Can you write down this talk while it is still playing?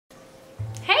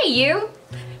Hey you!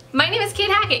 My name is Kate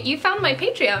Hackett. You found my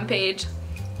Patreon page.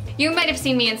 You might have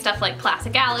seen me in stuff like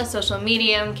Classic Alice, Social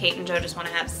Medium, Kate and Joe Just Want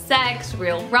to Have Sex,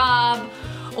 Real Rob,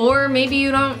 or maybe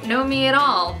you don't know me at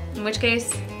all, in which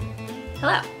case,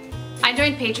 hello. I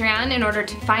joined Patreon in order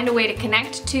to find a way to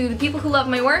connect to the people who love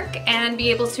my work and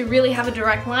be able to really have a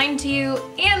direct line to you,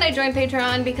 and I joined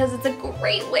Patreon because it's a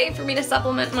great way for me to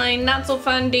supplement my not so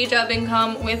fun day job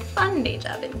income with fun day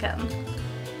job income.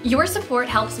 Your support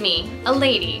helps me, a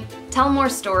lady, tell more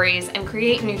stories and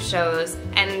create new shows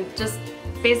and just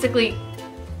basically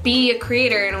be a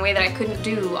creator in a way that I couldn't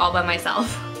do all by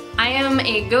myself. I am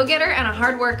a go-getter and a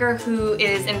hard worker who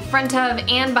is in front of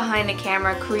and behind the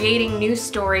camera creating new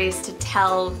stories to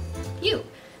tell you.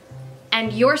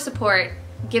 And your support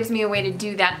gives me a way to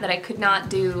do that I could not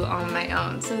do on my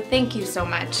own. So thank you so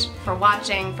much for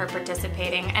watching, for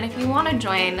participating, and if you want to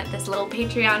join this little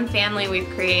Patreon family we've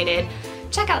created,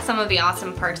 check out some of the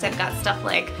awesome perks. I've got stuff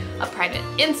like a private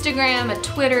Instagram, a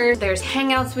Twitter, there's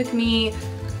hangouts with me,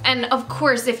 and of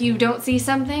course if you don't see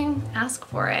something, ask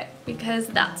for it, because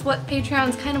that's what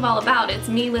Patreon's kind of all about. It's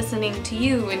me listening to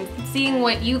you and seeing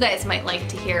what you guys might like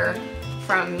to hear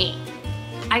from me.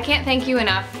 I can't thank you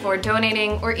enough for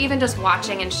donating or even just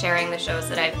watching and sharing the shows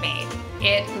that I've made.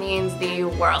 It means the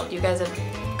world. You guys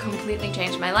have completely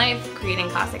changed my life, creating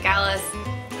Classic Alice.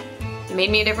 It made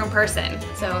me a different person,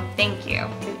 so thank you.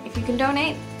 If you can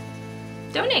donate,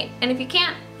 donate. And if you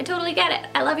can't, I totally get it.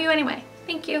 I love you anyway.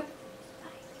 Thank you.